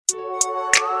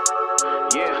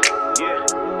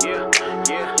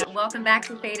welcome back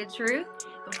to Faded Truth.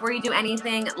 Before you do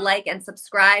anything, like and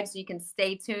subscribe so you can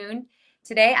stay tuned.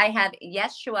 Today I have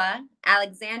Yeshua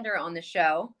Alexander on the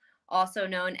show, also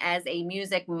known as a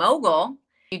music mogul.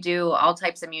 You do all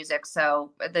types of music,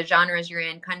 so the genres you're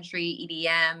in, country,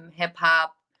 EDM,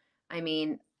 hip-hop. I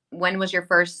mean, when was your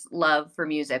first love for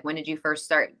music? When did you first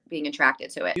start being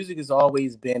attracted to it? Music has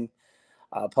always been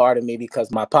a part of me because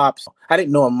my pops, I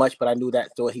didn't know him much, but I knew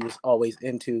that's what he was always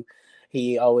into.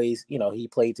 He always, he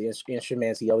played the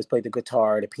instruments. He always played the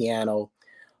guitar, the piano.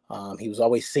 He was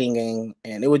always singing,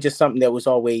 and it was just something that was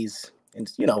always,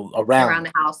 around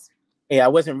the house. Yeah, I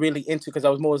wasn't really into, because I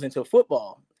was more into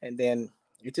football. And then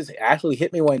it just actually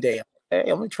hit me one day. Hey,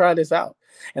 I'm going to try this out.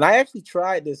 And I actually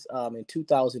tried this in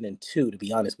 2002, to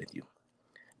be honest with you.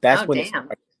 That's when it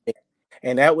started.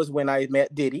 And that was when I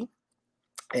met Diddy.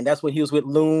 And that's when he was with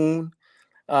Loon.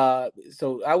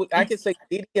 So I could say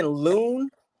Diddy and Loon,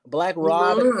 Black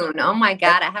Rob. Loon. Oh my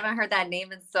God, I haven't heard that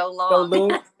name in so long. So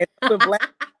Loon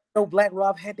and Black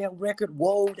Rob had that record,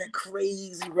 Whoa, that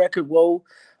crazy record, Whoa.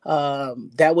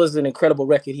 That was an incredible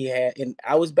record he had. And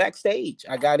I was backstage.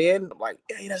 I got in, I'm like,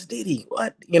 hey, that's Diddy.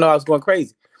 What? I was going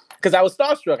crazy because I was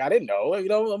starstruck. I didn't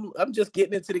know. I'm just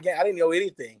getting into the game. I didn't know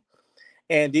anything.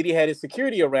 And Diddy had his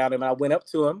security around him. I went up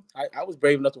to him. I was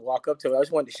brave enough to walk up to him. I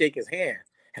just wanted to shake his hand.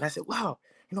 And I said, wow.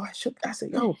 I said,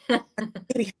 yo,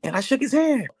 Diddy. And I shook his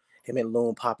hand. Him and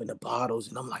Loon popping the bottles.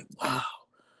 And I'm like, wow.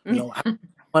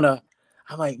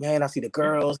 I'm like, man, I see the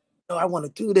girls. I want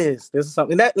to do this. This is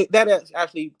something that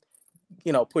actually,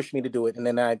 pushed me to do it. And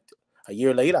then a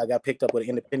year later, I got picked up with an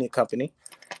independent company.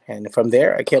 And from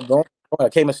there, I kept going. I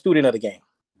became a student of the game.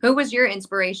 Who was your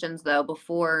inspirations, though,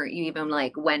 before you even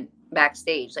went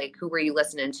backstage? Who were you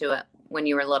listening to it when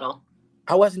you were little?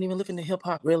 I wasn't even listening to hip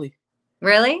hop, really.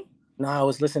 Really? No, I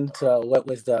was listening to what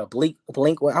was the Blink.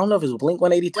 I don't know if it was Blink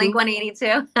 182. Blink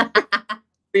 182.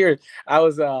 Weird. I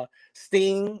was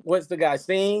Sting. What's the guy?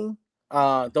 Sting.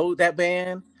 That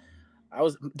band. I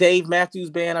was Dave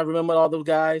Matthews Band. I remember all those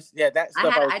guys. Yeah, that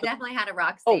stuff. I definitely had a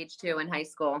rock stage too in high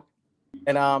school.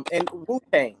 And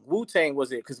Wu-Tang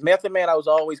was it, because Method Man, I was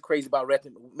always crazy about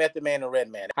Method Man and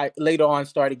Redman. I later on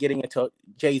started getting into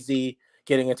Jay-Z,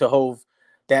 getting into Hove,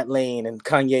 that lane, and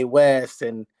Kanye West,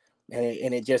 and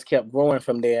it just kept growing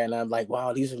from there. And I'm like,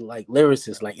 wow, these are like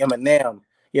lyricists, like Eminem,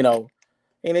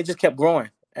 and it just kept growing.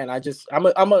 And I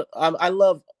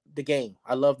love the game.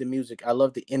 I love the music. I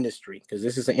love the industry, because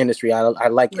this is an industry. I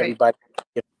like everybody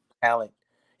talent.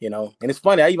 And it's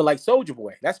funny. I even like Soulja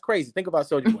Boy. That's crazy. Think about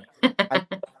Soulja Boy.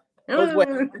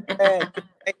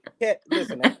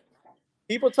 Listen,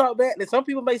 people talk bad. Some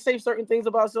people may say certain things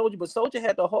about Soulja, but Soulja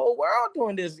had the whole world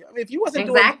doing this. I mean, if you wasn't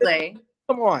doing this,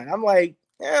 come on. I'm like,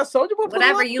 yeah, Soulja Boy.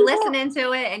 Whatever, you listening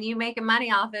to it and you making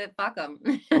money off it, fuck them.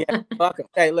 Yeah, fuck them.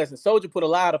 Hey, listen, Soulja put a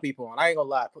lot of people on. I ain't gonna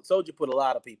lie. Soulja put a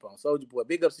lot of people on. Soulja Boy.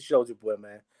 Big ups to Soulja Boy,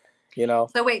 man.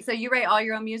 So wait, so you write all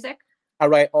your own music? I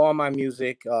write all my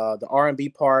music, the R&B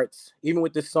parts, even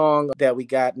with the song that we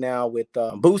got now with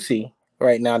Boosie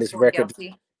right now, this record.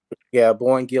 Guilty. Yeah,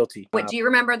 Born Guilty. Wait, do you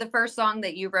remember the first song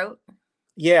that you wrote?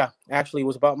 Yeah, actually, it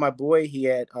was about my boy. He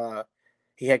had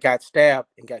got stabbed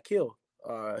and got killed.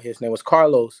 His name was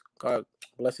Carlos. God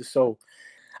bless his soul.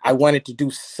 I wanted to do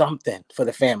something for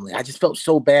the family. I just felt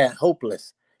so bad,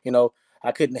 hopeless. I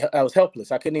was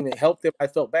helpless. I couldn't even help them. I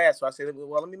felt bad. So I said,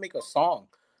 well, let me make a song.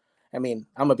 I mean,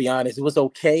 I'm gonna be honest. It was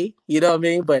okay, you know what I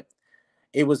mean, but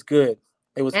it was good.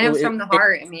 It was from the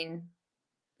heart. I mean,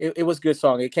 it was a good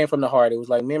song. It came from the heart. It was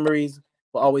like memories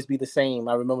will always be the same.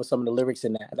 I remember some of the lyrics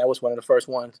in that. That was one of the first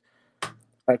ones.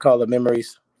 I call it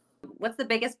Memories. What's the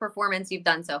biggest performance you've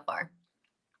done so far?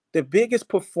 The biggest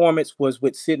performance was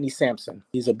with Sidney Sampson.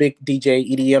 He's a big DJ,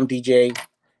 EDM DJ.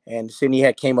 And Sidney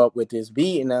had came up with this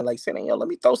beat, and I'm like, Sidney, yo, let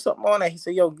me throw something on that. He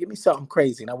said, yo, give me something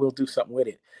crazy, and I will do something with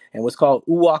it. And it was called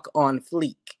Uwak on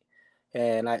Fleek.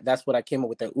 And that's what I came up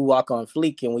with, the Uwak on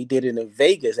Fleek. And we did it in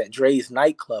Vegas at Dre's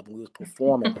nightclub, and we was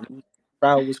performing. And the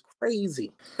crowd was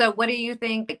crazy. So what do you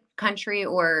think country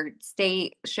or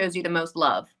state shows you the most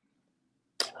love?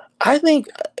 I think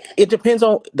it depends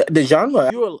on the genre.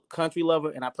 If you're a country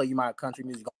lover and I play you my country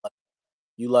music,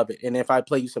 you love it. And if I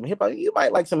play you some hip hop, you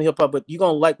might like some hip hop, but you're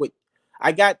going to like what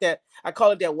I got. That I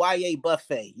call it that YA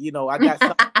buffet. I got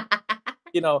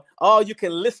something, all you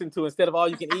can listen to instead of all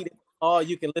you can eat, all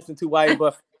you can listen to YA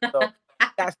buffet. So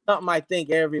that's something I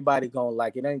think everybody going to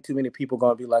like. It ain't too many people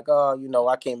going to be like, oh,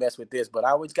 I can't mess with this, but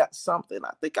I always got something.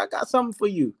 I think I got something for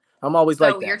you. I'm always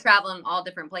like that. So you're traveling all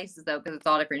different places, though, because it's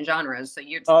all different genres. So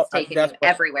you're just taking it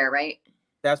everywhere, right?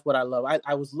 That's what I love.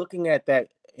 I was looking at that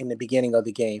in the beginning of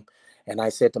the game. And I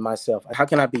said to myself, how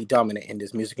can I be dominant in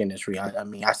this music industry? I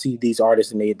mean, I see these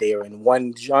artists and they're in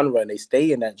one genre and they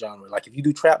stay in that genre. Like if you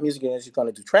do trap music, you're going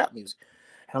to do trap music.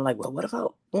 And I'm like, well, what if I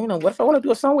want to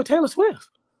do a song with Taylor Swift?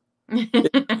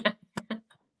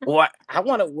 What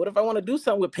if I want to do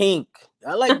something with Pink?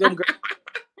 I like them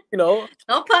girls.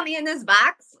 Don't put me in this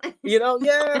box. Yeah, I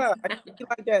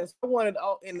like that. So I wanted,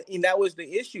 and that was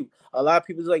the issue. A lot of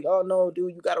people's like, oh no,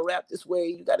 dude, you gotta rap this way.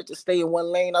 You gotta just stay in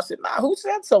one lane. I said, nah, who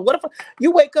said so? What if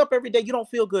you wake up every day, you don't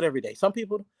feel good every day? Some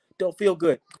people don't feel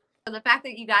good. So the fact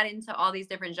that you got into all these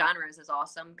different genres is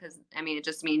awesome because I mean, it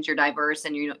just means you're diverse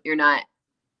and you're not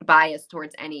biased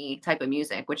towards any type of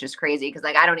music, which is crazy because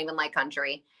like I don't even like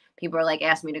country. People are like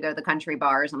ask me to go to the country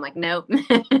bars. I'm like, nope.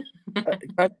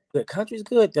 The country's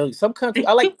good though. Some country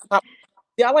I like pop.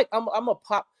 Yeah, I'm a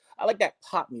pop. I like that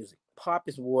pop music. Pop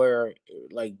is where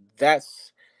like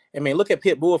that's. I mean, look at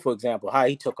Pitbull for example. How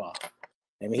he took off.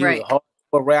 I mean, he was a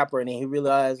hardcore rapper, and then he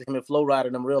realized him and Flo Rida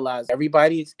and them realized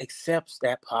everybody accepts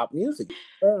that pop music.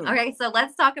 Okay, so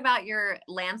let's talk about your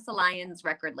Lamps Alliance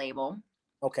record label.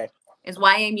 Okay. Is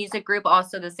YA Music Group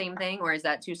also the same thing, or is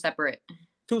that two separate?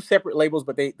 Two separate labels,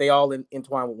 but they all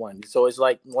entwine with one. So it's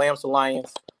like Lamps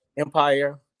Alliance,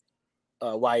 Empire,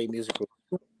 YA Music Group.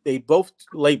 They both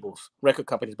labels, record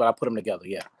companies, but I put them together.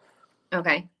 Yeah.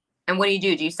 Okay. And what do?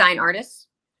 Do you sign artists?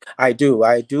 I do.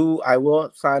 I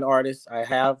will sign artists. I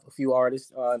have a few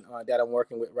artists on that I'm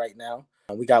working with right now.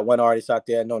 We got one artist out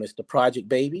there known as the Project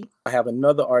Baby. I have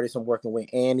another artist I'm working with,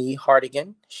 Annie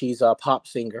Hardigan. She's a pop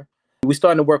singer. We're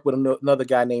starting to work with another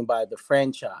guy named by The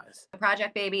Franchise. The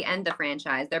Project Baby and The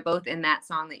Franchise. They're both in that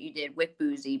song that you did with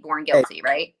Boosie, Born Guilty,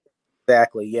 right?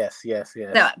 Exactly. Yes.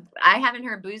 So I haven't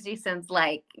heard Boosie since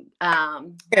like,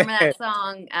 remember that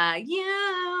song,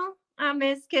 You, I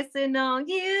miss kissing on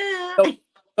you.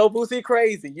 So Boosie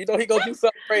crazy. He gonna do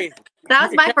something crazy. That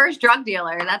was my first drug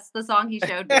dealer. That's the song he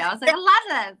showed me. I was like,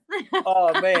 I love this.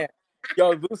 Oh man.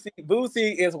 Yo,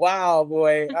 Boosie is wild,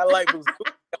 boy. I like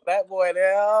Boosie. That boy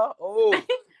there. Oh.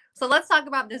 So let's talk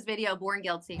about this video, Born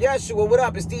Guilty. Yeah, sure. What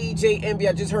up? It's DJ Envy.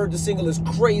 I just heard the single is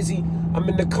crazy. I'm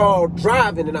in the car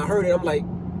driving and I heard it. I'm like,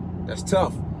 that's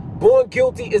tough. Born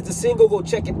Guilty is the single. Go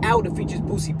check it out. It features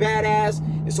Boosie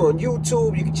Badass. It's on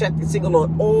YouTube. You can check the single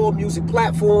on all music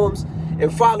platforms.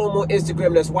 And follow him on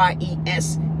Instagram. That's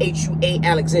YESHUA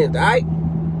Alexander. All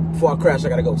right? Before I crash, I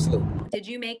got to go. Salute. Did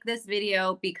you make this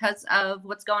video because of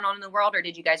what's going on in the world? Or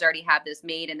did you guys already have this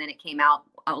made and then it came out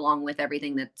along with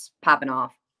everything that's popping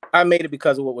off? I made it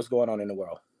because of what was going on in the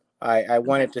world. I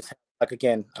wanted to, like,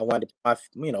 again, I wanted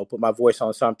to, put my voice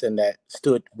on something that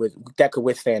that could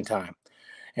withstand time.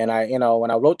 And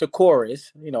when I wrote the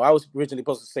chorus, I was originally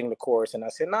supposed to sing the chorus, and I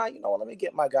said, nah, let me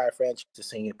get my guy French to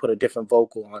sing it, put a different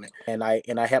vocal on it. And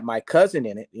I had my cousin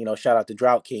in it, shout out to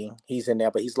Drought King. He's in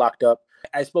there, but he's locked up.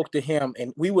 I spoke to him,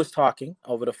 and we was talking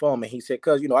over the phone, and he said,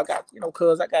 I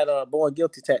got Born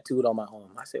Guilty tattooed on my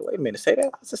arm. I said, wait a minute, say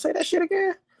that? I said, say that shit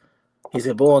again. He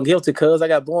said, Born Guilty, cuz I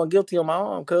got Born Guilty on my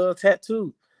arm, cuz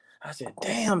tattooed. I said,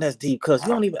 damn, that's deep, cuz you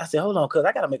don't even. I said, hold on, cuz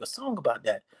I gotta make a song about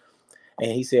that.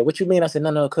 And he said, what you mean? I said,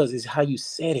 no, cuz it's how you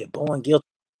said it, Born Guilty.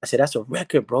 I said, that's a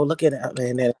record, bro. Look at it.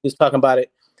 And then he was talking about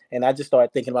it, and I just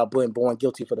started thinking about being Born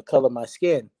Guilty for the color of my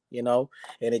skin, and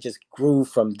it just grew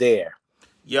from there.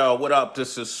 Yo, what up?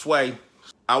 This is Sway.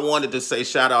 I wanted to say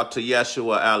shout out to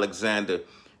Yeshua Alexander.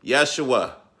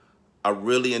 Yeshua, I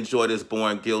really enjoyed this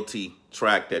Born Guilty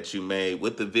track that you made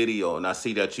with the video, and I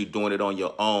see that you're doing it on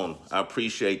your own. I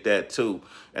appreciate that too.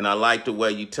 And I like the way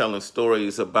you're telling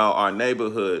stories about our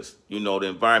neighborhoods, the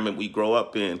environment we grow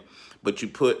up in, but you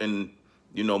put in,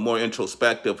 more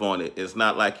introspective on it. It's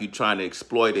not like you trying to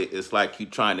exploit it. It's like you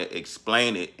trying to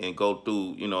explain it and go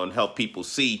through, and help people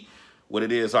see what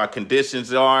it is our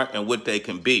conditions are and what they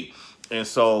can be. And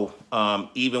so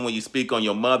even when you speak on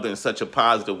your mother in such a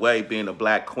positive way, being a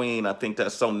Black queen, I think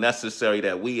that's so necessary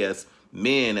that we as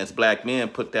men, as Black men,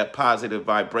 put that positive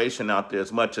vibration out there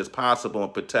as much as possible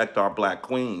and protect our Black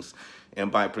queens. And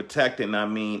by protecting, I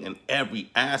mean in every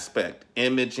aspect,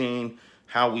 imaging,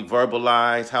 how we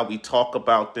verbalize, how we talk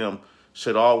about them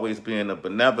should always be in a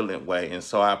benevolent way. And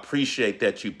so I appreciate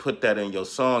that you put that in your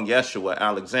song, Yeshua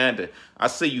Alexander. I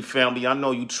see you, family. I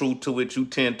know you true to it. You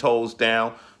 10 toes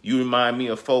down. You remind me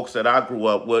of folks that I grew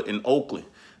up with in Oakland.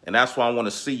 And that's why I want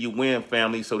to see you win,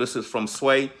 family. So this is from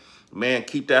Sway. Man,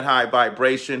 keep that high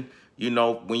vibration.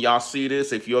 When y'all see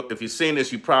this, if you're seeing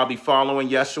this, you're probably following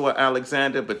Yeshua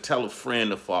Alexander, but tell a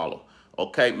friend to follow.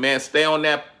 Okay, man, stay on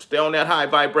that high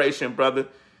vibration, brother.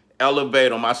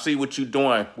 Elevate them. I see what you're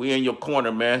doing. We in your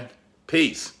corner, man.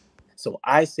 Peace. So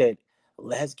I said,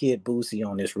 let's get Boosie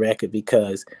on this record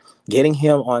because getting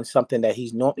him on something that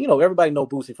he's known, everybody know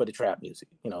Boosie for the trap music.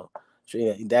 So,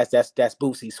 yeah, that's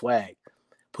Boosie swag.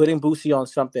 Putting Boosie on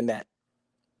something that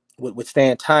would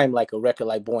withstand time, like a record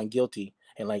like Born Guilty,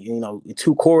 and like, you know,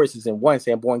 2 choruses in one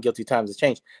saying Born Guilty, times has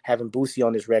changed. Having Boosie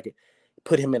on this record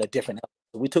put him in a different element.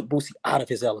 So we took Boosie out of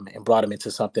his element and brought him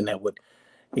into something that would,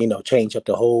 you know, change up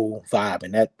the whole vibe.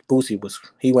 And that Boosie was,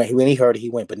 when he heard it, he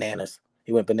went bananas.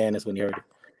 He went bananas when he heard it.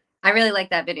 I really like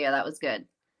that video. That was good.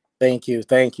 Thank you.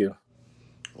 Thank you.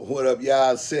 What up,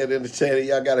 y'all? Said Entertainer.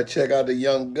 Y'all got to check out the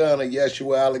young gunner,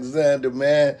 Yeshua Alexander,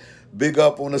 man. Big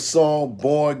up on the song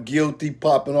Born Guilty,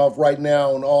 popping off right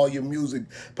now on all your music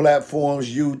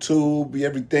platforms, YouTube,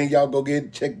 everything. Y'all go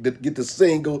get the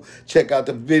single, check out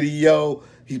the video.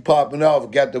 He's popping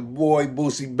off. Got the boy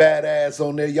Boosie Badass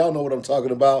on there. Y'all know what I'm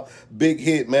talking about. Big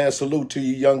hit, man. Salute to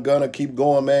you, young gunner. Keep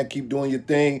going, man. Keep doing your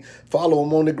thing. Follow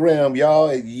him on the gram, y'all.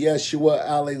 At Yeshua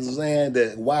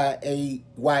Alexander,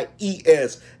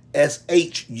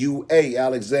 YESSHUA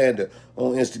Alexander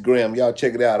on Instagram. Y'all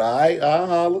check it out. All right? I'll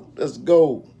holler. Let's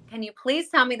go. Can you please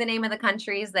tell me the name of the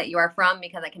countries that you are from,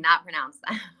 because I cannot pronounce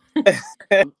that?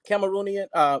 Cameroonian,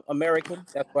 American.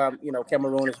 That's why I'm, you know,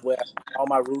 Cameroon is where all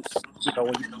my roots. You know,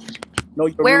 when you know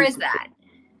your Where roots. is that?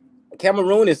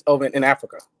 Cameroon is over in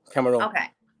Africa. Cameroon. Okay.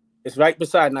 It's right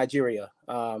beside Nigeria.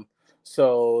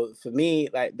 So for me,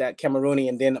 like that Cameroonian,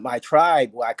 and then my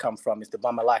tribe where I come from is the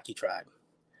Bamalaki tribe.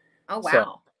 Oh wow.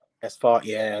 So, as far,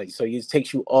 yeah. So it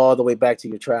takes you all the way back to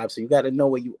your tribe. So you got to know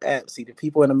where you at. See, the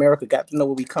people in America got to know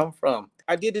where we come from.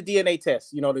 I did the DNA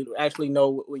test, you know, to actually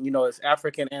know, you know, it's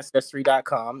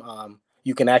AfricanAncestry.com.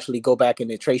 You can actually go back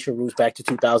and trace your roots back to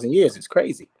 2,000 years. It's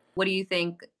crazy. What do you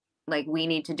think, like, we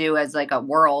need to do as like a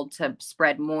world to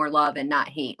spread more love and not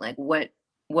hate? Like, what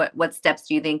steps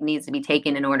do you think needs to be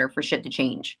taken in order for shit to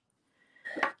change?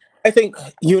 I think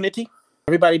unity.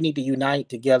 Everybody need to unite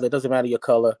together. It doesn't matter your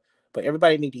color. But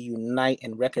everybody need to unite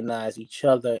and recognize each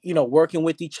other, you know, working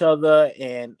with each other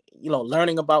and, you know,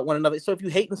 learning about one another. So if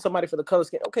you're hating somebody for the color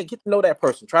scheme, okay, get to know that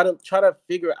person. Try to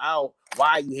figure out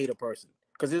why you hate a person,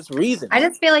 because there's reasons. I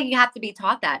just feel like you have to be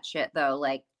taught that shit though.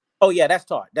 Like, oh yeah, that's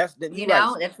taught. You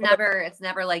know, right. It's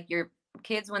never like your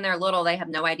kids when they're little, they have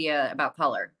no idea about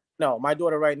color. No, my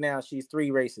daughter right now, she's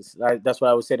 3 races. That's what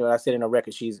I was saying when I said in a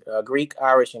record. She's Greek,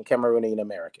 Irish, and Cameroonian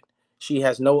American. She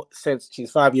has no sense.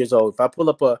 She's 5 years old. If I pull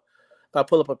up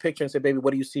a picture and say, "Baby,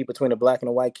 what do you see between a black and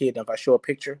a white kid?" And if I show a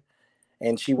picture,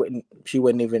 and she wouldn't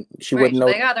know.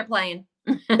 They're playing.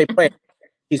 They play.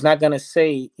 She's not gonna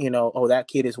say, you know, "Oh, that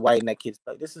kid is white and that kid's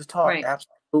black." This is taught. Right.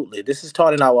 Absolutely, this is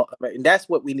taught in our, and that's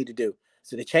what we need to do.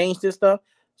 So to change this stuff,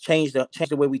 change the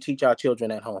way we teach our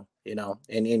children at home, you know,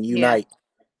 and unite.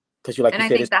 Because you like. And I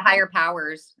think the higher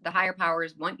powers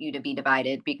want you to be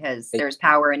divided because there's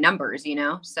power in numbers, you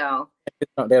know. So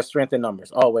there's strength in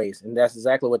numbers always, and that's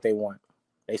exactly what they want.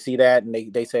 They see that and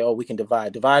they say, "Oh, we can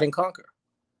divide and conquer."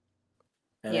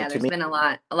 And yeah, there's been a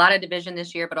lot of division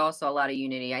this year, but also a lot of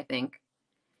unity. I think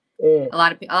a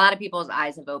lot of people's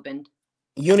eyes have opened.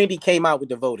 Unity came out with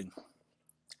the voting.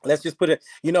 Let's just put it.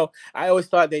 You know, I always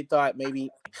thought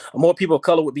maybe more people of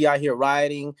color would be out here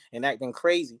rioting and acting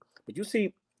crazy, but you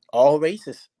see. All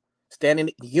races standing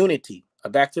in unity.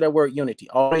 Back to that word unity.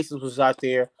 All races was out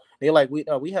there. They're like, we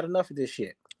had enough of this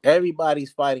shit.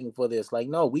 Everybody's fighting for this. Like,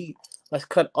 no, let's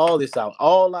cut all this out.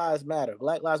 All lives matter.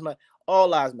 Black lives matter. All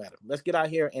lives matter. Let's get out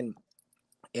here and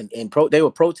they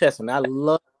were protesting. I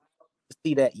love to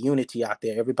see that unity out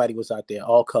there. Everybody was out there,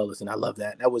 all colors, and I love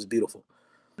that. That was beautiful.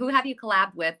 Who have you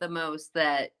collabed with the most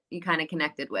that you kind of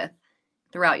connected with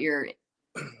throughout your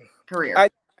career?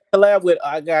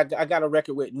 I got a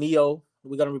record with Neo.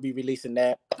 We're gonna be releasing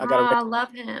that. I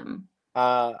love him.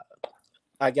 I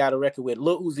got a record with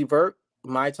Lil Uzi Vert,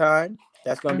 My Time.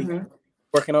 That's gonna be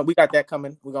working on. We got that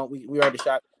coming. We already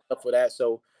shot up for that,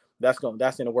 so that's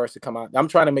in the works to come out. I'm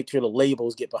trying to make sure the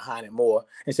labels get behind it more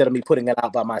instead of me putting it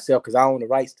out by myself, because I own the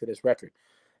rights to this record,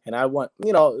 and I want,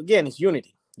 you know, again, it's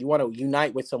unity. You want to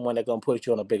unite with someone that's gonna put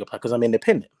you on a bigger platform, because I'm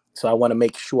independent, so I want to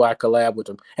make sure I collab with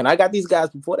them. And I got these guys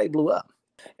before they blew up.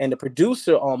 And the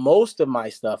producer on most of my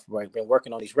stuff, right, been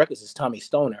working on these records, is Tommy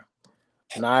Stoner.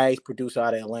 Nice producer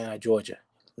out of Atlanta, Georgia.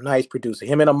 Nice producer.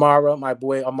 Him and Amara, my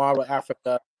boy Amara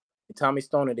Africa, and Tommy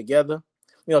Stoner together.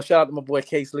 You know, shout out to my boy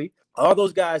Case Lee. All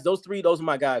those guys, those are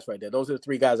my guys right there. Those are the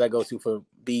 3 guys I go to for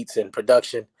beats and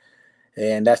production.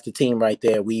 And that's the team right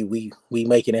there. We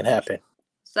making it happen.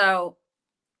 So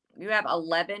you have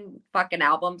 11 fucking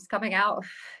albums coming out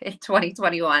in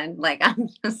 2021. Like, I'm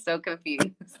just so confused.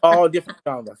 All different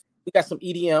genres. We got some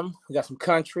EDM. We got some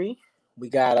country. We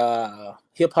got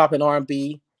hip hop and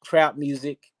R&B, trap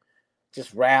music,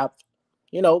 just rap.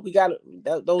 You know, we got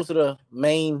those are the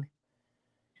main.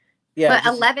 Yeah.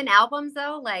 But 11 albums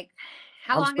though, like,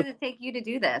 How long does it take you to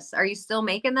do this? Are you still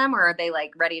making them, or are they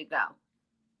like ready to go?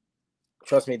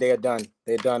 Trust me, they are done.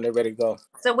 They're done. They're ready to go.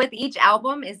 So with each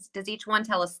album, does each one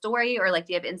tell a story, or like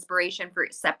do you have inspiration for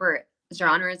separate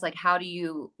genres? Like how do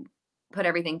you put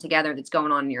everything together that's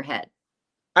going on in your head?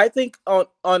 I think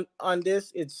on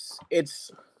this, it's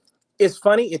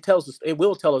funny. It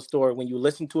will tell a story when you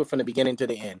listen to it from the beginning to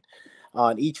the end.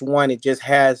 On each one, it just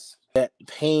has that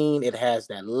pain. It has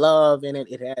that love in it.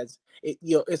 It has it.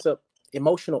 It's a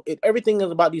emotional. Everything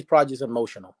is about these projects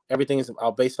emotional. Everything is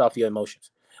based off your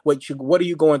emotions. What are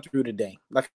you going through today?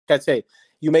 Like I said,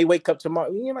 you may wake up tomorrow.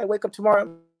 You might wake up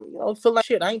tomorrow, feel like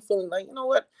shit. I ain't feeling like, you know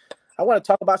what? I want to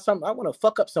talk about something. I want to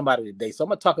fuck up somebody today. So I'm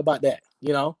gonna talk about that.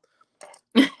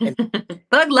 And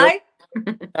Thug life.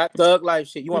 that thug life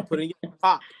shit. You want to put in your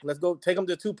Pac. Let's go take them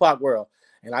to Tupac world.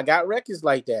 And I got records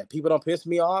like that. People don't piss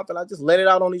me off, and I just let it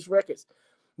out on these records.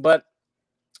 But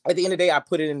at the end of the day,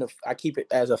 I keep it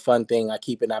as a fun thing. I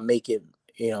keep it. I make it,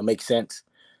 make sense.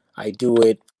 I do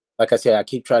it. Like I said, I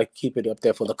try to keep it up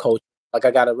there for the culture. Like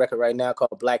I got a record right now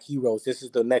called Black Heroes. This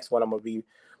is the next one I'm gonna be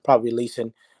probably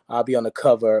releasing. I'll be on the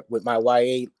cover with my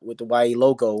with the YA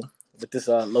logo, with this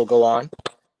logo on.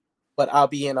 But I'll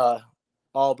be in a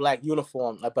all black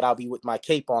uniform, but I'll be with my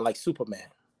cape on like Superman.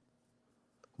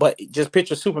 But just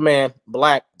picture Superman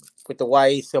black with the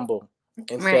YA symbol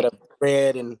instead of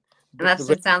red and that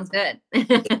sounds good.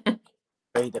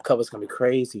 The cover's gonna be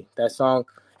crazy. That song,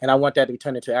 and I want that to be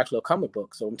turned into actual comic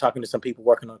book. So I'm talking to some people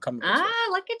working on comic books.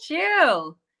 Look at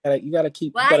you! You gotta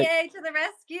keep YA to the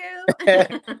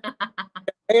rescue.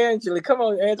 Angela, come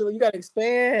on, Angela, you gotta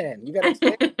expand.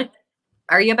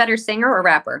 Are you a better singer or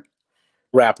rapper?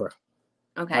 Rapper.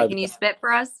 Okay, can you spit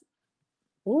for us?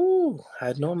 Ooh,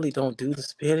 I normally don't do the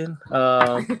spitting.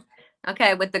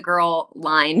 Okay, with the girl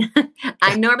line.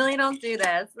 I normally don't do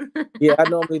this. Yeah, I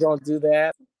normally don't do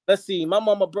that. Let's see. My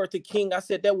mama birthed a king. I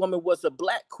said that woman was a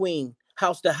black queen,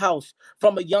 house to house,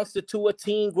 from a youngster to a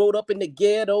teen, growed up in the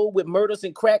ghetto with murders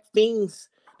and crack fiends.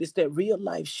 This that real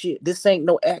life shit. This ain't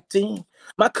no acting.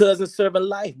 My cousin serving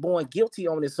life, born guilty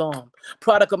on his arm.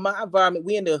 Product of my environment,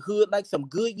 we in the hood like some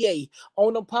good yay.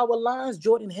 On them power lines,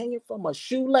 Jordan hanging from a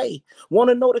shoelace. Want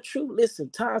to know the truth?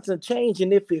 Listen, times are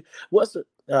changing. If it was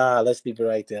let's leave it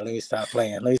right there. Let me stop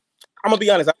playing. I'm gonna be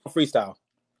honest. I don't freestyle.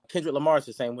 Kendrick Lamar's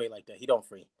the same way like that. He don't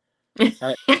free.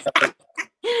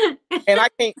 And I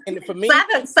can't. And for me,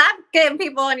 stop getting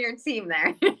people on your team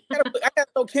there. I got to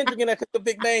throw Kendrick in there because the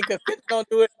big name. Because Kendrick don't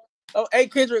do it. Oh, hey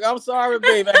Kendrick, I'm sorry,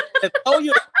 baby. I told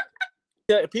you.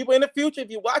 People in the future, if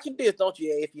you're watching this, don't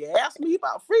you? If you ask me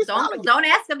about freestyle, don't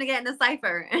ask them to get in the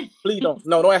cipher. Please don't.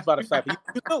 No, don't ask about the cipher.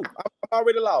 You do. I'm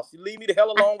already lost. You leave me the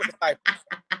hell alone with the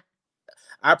cipher.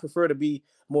 I prefer to be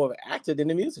more of an actor than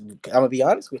the music. I'm gonna be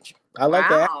honest with you. I like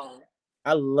that.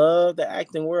 I love the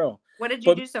acting world. What did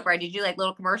you do so far? Did you like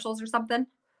little commercials or something?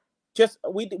 Just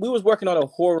we was working on a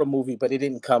horror movie, but it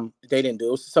didn't come. They didn't do it.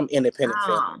 It was some independent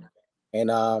film.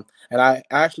 And I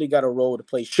actually got a role to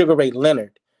play Sugar Ray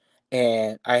Leonard,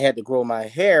 and I had to grow my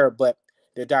hair, but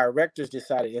the directors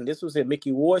decided, and this was a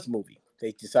Mickey Ward's movie,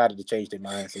 they decided to change their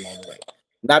minds along the way.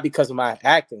 Not because of my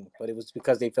acting, but it was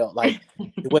because they felt like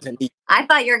it wasn't me. I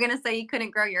thought you were gonna say you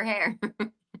couldn't grow your hair.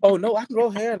 Oh no, I can grow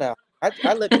hair now.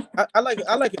 I like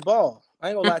it bald. I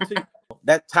ain't gonna lie to you.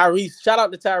 That Tyrese, shout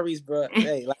out to Tyrese, bro.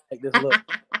 Hey, like this look.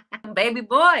 Baby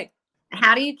boy.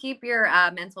 How do you keep your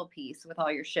mental peace with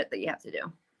all your shit that you have to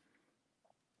do?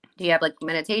 Do you have like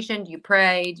meditation? Do you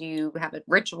pray? Do you have a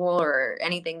ritual or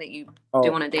anything that you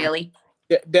do on a daily?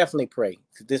 Definitely pray.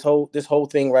 This whole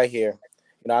thing right here,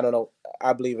 I don't know.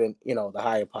 I believe in, the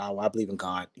higher power. I believe in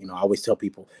God. I always tell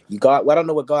people, I don't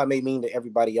know what God may mean to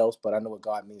everybody else, but I know what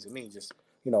God means to me. Just,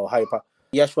 higher power.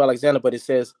 Yeshua Alexander, but it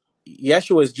says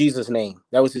Yeshua is Jesus' name.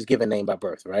 That was his given name by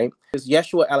birth, right? It's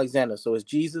Yeshua Alexander. So it's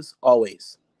Jesus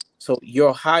always. So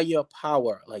your higher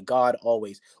power, like God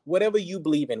always, whatever you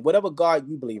believe in, whatever God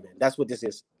you believe in, that's what this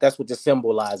is. That's what this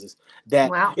symbolizes.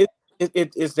 That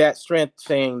it's that strength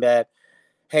saying that,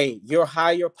 hey, your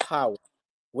higher power,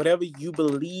 whatever you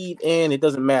believe in, it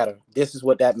doesn't matter. This is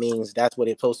what that means. That's what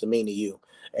it's supposed to mean to you.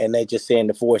 And they just saying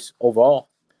the force overall.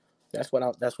 That's what I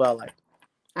like.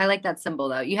 I like that symbol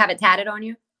though. You have it tatted on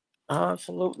you?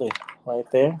 Absolutely, right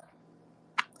there.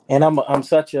 And I'm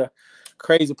such a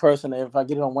crazy person that if I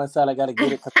get it on one side, I gotta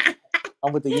get it.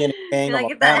 I'm with the yin and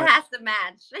yang. That has to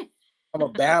match. I'm a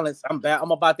balance.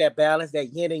 I'm about that balance,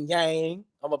 that yin and yang.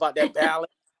 I'm about that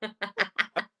balance.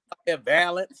 That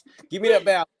balance. Give me that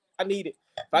balance. I need it.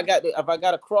 If I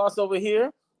got a cross over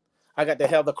here, I got to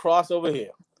have the cross over here.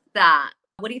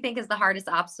 What do you think is the hardest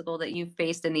obstacle that you've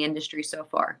faced in the industry so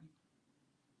far?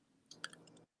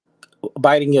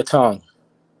 Biting your tongue.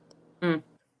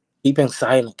 Keeping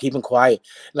silent, keeping quiet.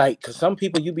 Like, cause some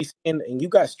people you be saying, and you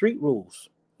got street rules.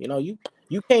 You know, you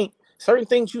can't certain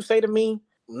things you say to me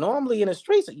normally in the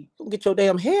streets. You gonna get your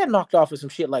damn head knocked off or some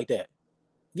shit like that.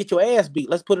 Get your ass beat.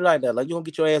 Let's put it like that. Like you gonna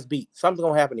get your ass beat. Something's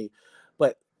gonna happen to you.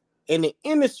 But in the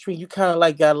industry, you kind of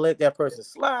like gotta let that person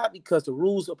slide because the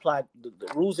rules apply. The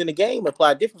rules in the game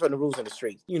apply different from the rules in the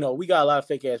streets. You know, we got a lot of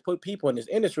fake ass people in this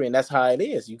industry, and that's how it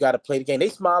is. You got to play the game. They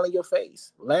smile in your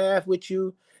face, laugh with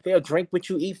you. They'll drink with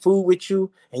you, eat food with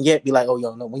you, and yet be like, "Oh,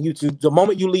 yo, no." When the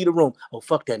moment you leave the room, oh,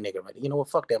 fuck that nigga right there. You know what?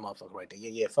 Fuck that motherfucker right there.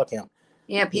 Yeah, fuck him.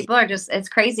 Yeah, people are just, it's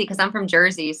crazy because I'm from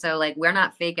Jersey. So like, we're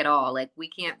not fake at all. Like we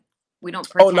don't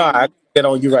Oh pretend. no, I get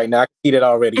on you right now. I see that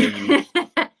already in you.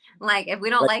 Like if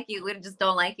we don't like you, we just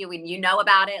don't like you. You know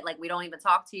about it. Like we don't even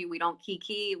talk to you. We don't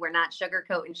kiki. We're not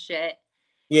sugarcoating shit.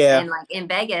 Yeah. And like in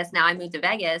Vegas, now I moved to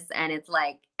Vegas and it's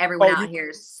like everyone out here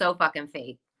is so fucking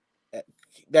fake.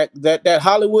 That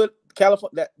Hollywood,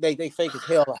 California, they fake as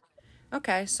hell.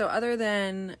 Okay, so other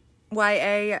than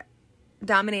YA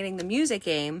dominating the music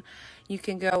game, you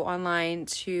can go online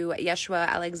to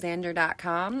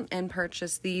YeshuaAlexander.com and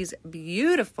purchase these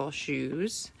beautiful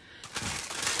shoes.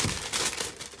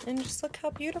 And just look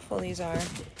how beautiful these are.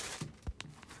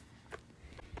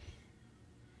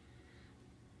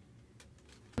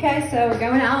 Okay, so we're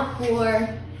going out for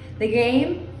the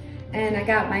game. And I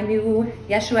got my new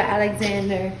Yeshua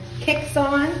Alexander kicks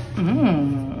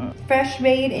on. Fresh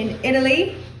made in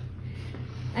Italy.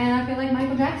 And I feel like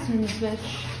Michael Jackson in this bitch.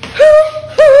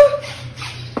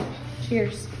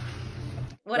 Cheers.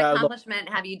 What accomplishment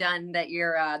have you done that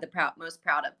you're most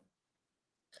proud of?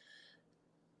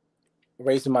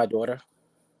 Raising my daughter.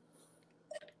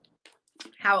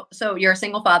 So you're a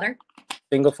single father?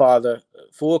 Single father,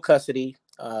 full custody.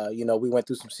 You know, we went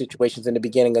through some situations in the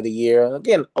beginning of the year.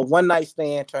 Again, a one-night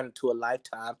stand turned into a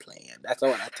lifetime plan. That's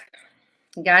all I think.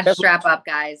 You gotta strap up,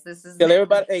 guys. This is tell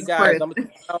everybody, hey guys, I'm gonna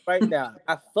tell you right now.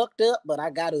 I fucked up, but I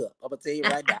got up. I'm gonna tell you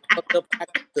right now. I fucked up, I got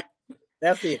up.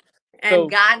 That's it. And so,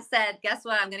 God said, guess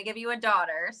what? I'm gonna give you a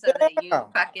daughter so that you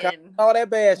fucking all that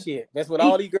bad shit. That's what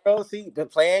all these girls see. Been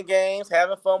playing games,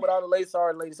 having fun with all the ladies.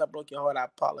 Sorry, ladies, I broke your heart. I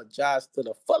apologize to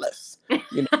the fullest.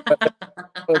 You know,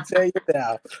 I'll tell you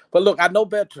now. But look, I know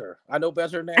better. I know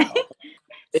better now.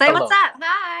 Say what's up.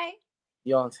 Hi.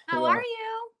 How are you?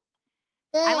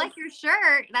 Good. I like your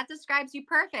shirt. That describes you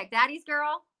perfect. Daddy's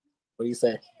girl. What do you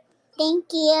say? Thank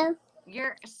you.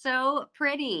 You're so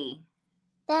pretty.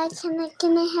 Dad,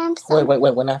 can I have some? Wait.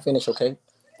 When I finish, okay?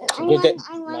 I want a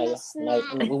snack.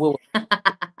 In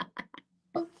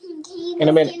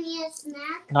a minute. Give me a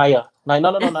snack? Naya.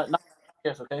 No.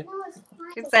 Yes, okay?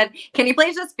 She said, can you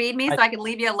please just feed me so I can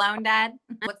leave you alone, Dad?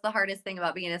 What's the hardest thing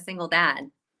about being a single dad?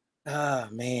 Ah,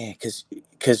 man, because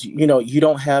you know, you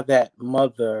don't have that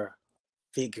mother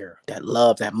figure, that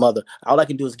love, that mother. All I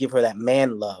can do is give her that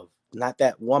man love, not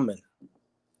that woman.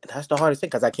 That's the hardest thing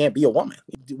because I can't be a woman.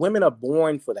 Women are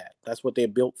born for that. That's what they're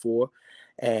built for.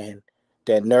 And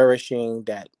they're nourishing,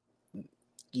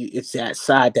 it's that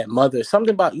side, that mother.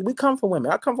 Something about you. We come from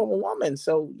women. I come from a woman.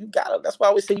 So that's why I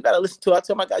always say you got to listen to, I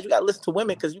tell my guys, you got to listen to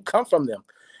women because you come from them.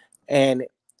 And,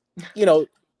 you know,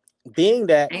 being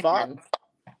that father,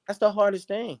 that's the hardest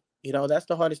thing. You know, that's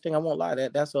the hardest thing. I won't lie.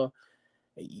 That's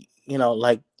you know,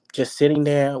 like just sitting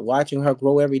there watching her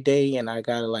grow every day, and I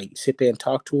gotta like sit there and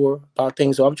talk to her about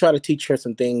things. So I'm trying to teach her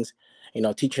some things, you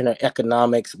know, teaching her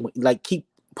economics, like keep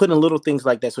putting little things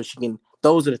like that so she can.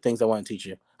 Those are the things I want to teach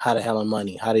her: how to handle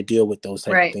money, how to deal with those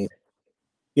type of things.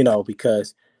 You know,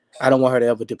 because I don't want her to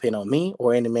ever depend on me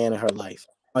or any man in her life.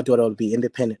 My daughter will be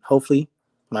independent. Hopefully,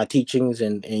 my teachings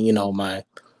and you know my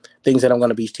things that I'm going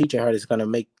to be teaching her is going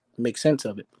to make sense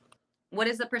of it. What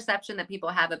is the perception that people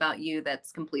have about you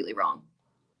that's completely wrong?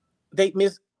 They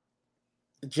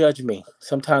misjudge me.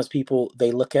 Sometimes people,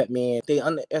 they look at me and they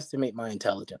underestimate my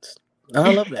intelligence. And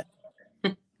I love that.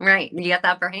 Right. You got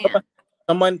that for hand.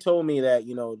 Someone told me that,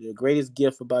 you know, the greatest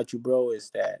gift about you, bro, is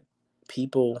that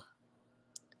people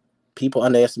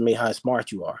underestimate how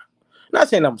smart you are. I'm not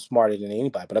saying I'm smarter than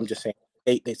anybody, but I'm just saying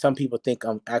some people think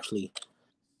I'm actually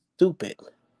stupid.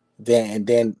 Then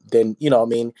you know, I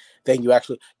mean, then you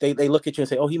actually they look at you and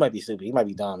say, oh, he might be stupid, he might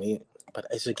be dumb, but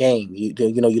it's a game. You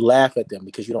know, you laugh at them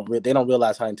because they don't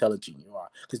realize how intelligent you are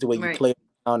because the way you play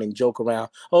around and joke around.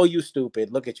 Oh, you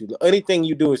stupid! Look at you. Anything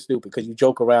you do is stupid because you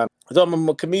joke around. So I'm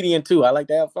a comedian too. I like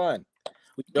to have fun.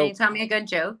 Can you tell me a good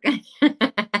joke?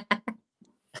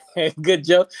 Good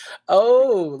joke.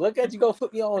 Oh, look at you go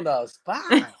put me on the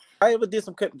spot. I ever did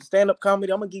some stand-up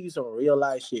comedy. I'm gonna give you some real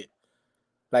life shit.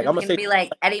 Like I'm gonna be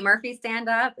like Eddie Murphy stand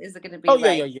up. Is it gonna be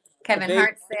Kevin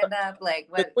Hart stand up? Like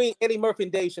what? Between Eddie Murphy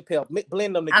and Dave Chappelle,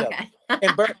 blend them together. Okay.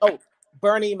 And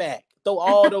Bernie Mac. throw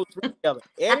all those three together.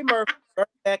 Eddie Murphy, Bernie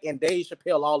Mac, and Dave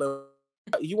Chappelle all in.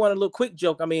 You want a little quick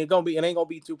joke? I mean, it ain't gonna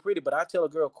be too pretty, but I tell a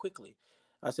girl quickly.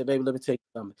 I said, baby, let me tell you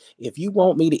something. If you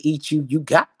want me to eat you, you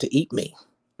got to eat me.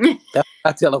 That's what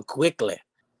I tell them quickly.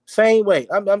 Same way.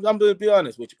 I'm gonna be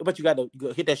honest with you, but you got to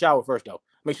hit that shower first, though.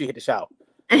 Make sure you hit the shower.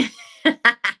 Hey,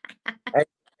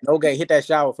 okay, hit that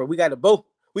shower first. We got to both.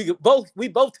 We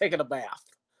both taking a bath.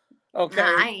 Okay.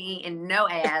 Nah, I ain't eating no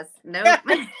ass. No.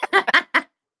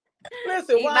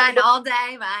 Listen, eat mine all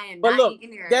day, but I am but not look,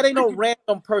 eating yours. that ain't no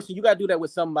random person. You got to do that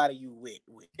with somebody you with.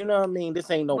 You know what I mean?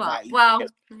 This ain't nobody. Well,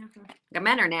 the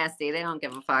men are nasty. They don't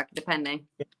give a fuck, depending.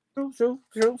 True.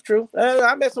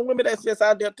 I met some women that's just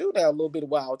out there too now, a little bit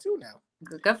wild too now.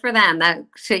 Good for them. That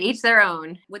should each their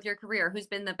own. With your career, who's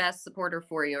been the best supporter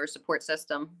for you or support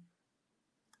system?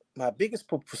 My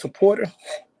biggest supporter,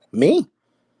 me.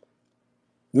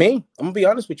 I'm gonna be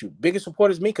honest with you. Biggest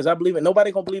supporter is me because I believe it.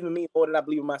 Nobody gonna believe in me more than I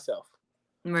believe in myself.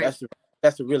 Right.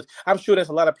 That's the real. I'm sure there's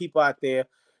a lot of people out there,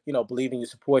 believe in you,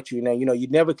 support you. Now, you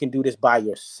never can do this by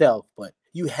yourself, but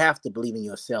you have to believe in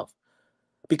yourself.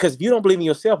 Because if you don't believe in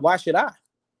yourself, why should I?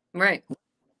 Right.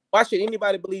 Why should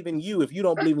anybody believe in you if you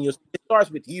don't believe in yourself? It starts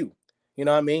with you. You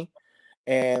know what I mean?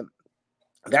 And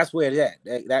that's where it's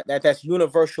at. That's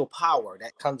universal power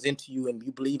that comes into you, and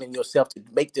you believe in yourself to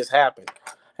make this happen.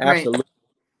 Absolutely. Right.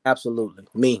 Absolutely.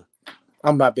 Me.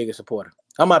 I'm my biggest supporter.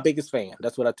 I'm my biggest fan.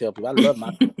 That's what I tell people. I love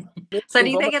my So do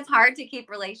you think it's hard to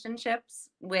keep relationships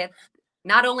with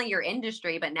not only your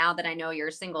industry, but now that I know you're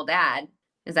a single dad,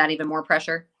 is that even more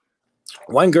pressure?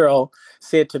 One girl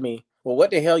said to me, well, what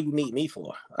the hell you need me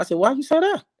for? I said, why you say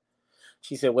that?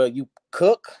 She said, well, you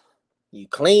cook, you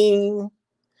clean,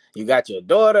 you got your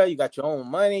daughter, you got your own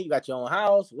money, you got your own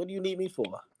house. What do you need me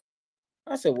for?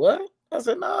 I said, what? I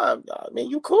said, nah, I mean,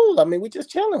 you cool. I mean, we just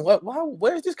chilling.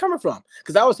 Where is this coming from?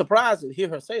 Because I was surprised to hear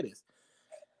her say this.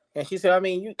 And she said,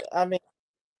 you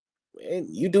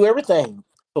do everything.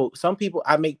 So some people,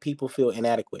 I make people feel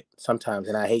inadequate sometimes.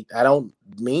 And I don't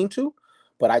mean to,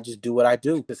 but I just do what I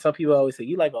do. Because some people always say,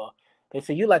 you like an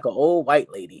old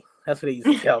white lady. That's what they used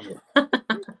to tell me.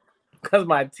 Because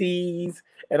my teas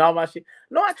and all my shit.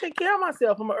 No, I take care of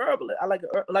myself. I'm an herbalist. I like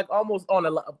almost on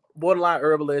a borderline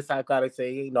herbalist. I gotta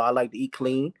say, I like to eat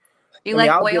clean. Do you like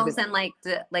oils and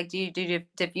do you do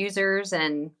diffusers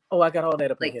and? Oh, I got all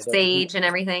that up like in here. Sage and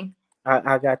everything.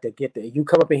 I got to get you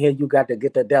come up in here. You got to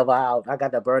get the devil out. I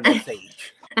got to burn that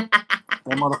sage. That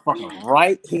motherfucker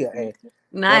right here. And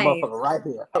nice. That motherfucker right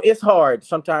here. It's hard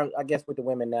sometimes, I guess, with the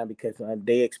women now because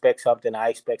they expect something. I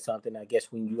expect something. I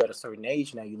guess when you at a certain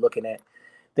age now, you're looking at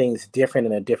things different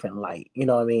in a different light. You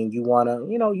know what I mean? You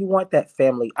want that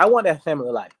family. I want that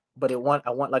family life, but I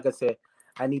want, like I said,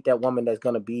 I need that woman that's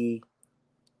gonna be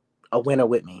a winner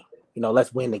with me.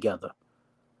 Let's win together.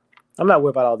 I'm not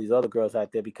worried about all these other girls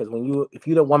out there because if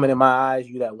you're the woman in my eyes,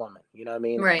 you that woman. You know what I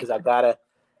mean? Right. Because I gotta.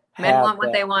 Men want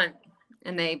what they want,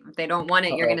 and if they don't want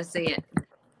it, you're gonna see it.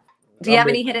 Do you have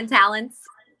any hidden talents?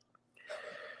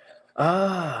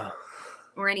 Or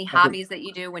any hobbies that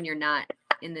you do when you're not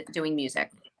doing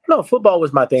music? No, football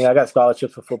was my thing. I got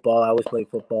scholarships for football. I always played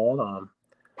football.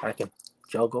 I can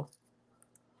juggle.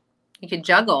 You can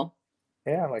juggle.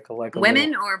 Yeah, like a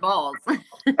women or balls.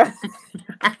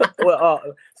 Well,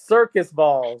 circus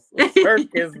balls.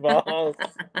 Circus balls.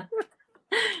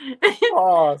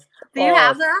 Pause. Do you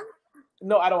have them?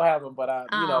 No, I don't have them, but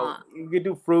you can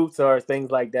do fruits or things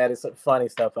like that. It's funny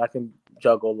stuff. I can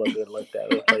juggle a little bit like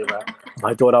that. Play around.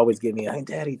 My daughter always give me, "Hey,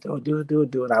 Daddy, do it,"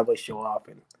 and I always show off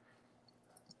and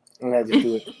I just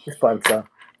do it. It's fun stuff.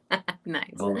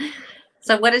 Nice.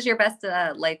 So, what is your best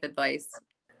life advice?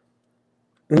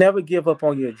 Never give up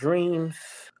on your dreams.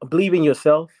 Believe in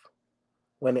yourself.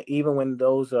 Even when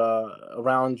those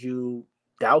around you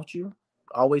doubt you,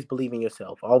 always believe in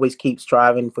yourself. Always keep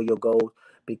striving for your goals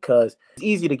because it's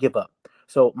easy to give up.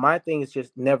 So my thing is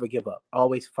just never give up.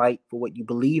 Always fight for what you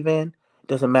believe in. It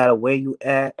doesn't matter where you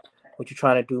at, what you're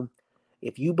trying to do.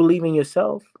 If you believe in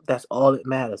yourself, that's all that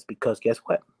matters because guess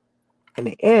what? In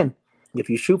the end, if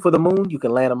you shoot for the moon, you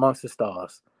can land amongst the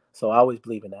stars. So I always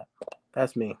believe in that.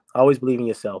 That's me. Always believe in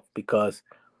yourself because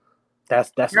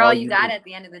that's all you got at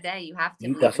the end of the day. You have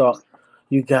to. That's all.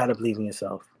 You gotta believe in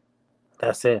yourself.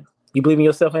 That's it. You believe in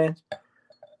yourself, Ange?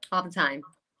 All the time.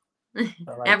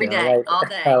 Every day, all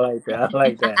day. I like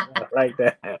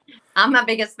that. I'm my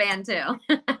biggest fan too.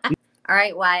 All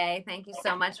right, YA, thank you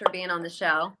so much for being on the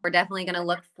show. We're definitely going to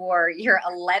look for your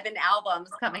 11 albums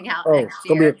coming out next year. It's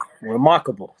going to be a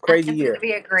remarkable, crazy year. It's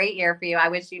going to be a great year for you. I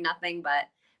wish you nothing but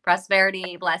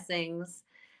prosperity, blessings,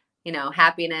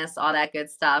 happiness, all that good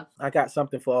stuff. I got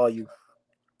something for all you.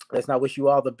 Let's not wish you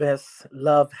all the best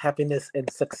love, happiness, and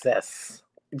success.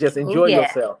 just enjoy yeah.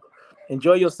 yourself.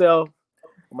 Enjoy yourself.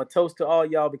 I'm gonna toast to all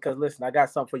y'all because listen, I got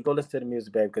something for you. Go listen to the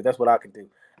music, baby, because that's what I can do.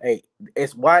 Hey,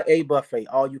 it's YA Buffet.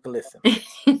 All you can listen.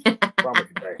 Promise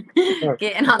you, baby.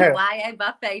 Getting on the YA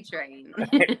Buffet train.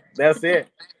 That's it.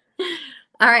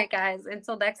 All right, guys.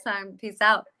 Until next time, peace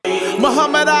out.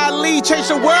 Muhammad Ali changed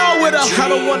the world with her. I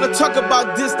don't want to talk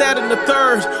about this, that, and the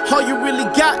third. All you really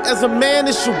got as a man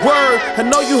is your word. I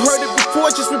know you heard it before,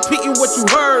 just repeating what you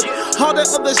heard. All that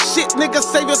other shit, nigga,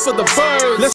 save it for the birds.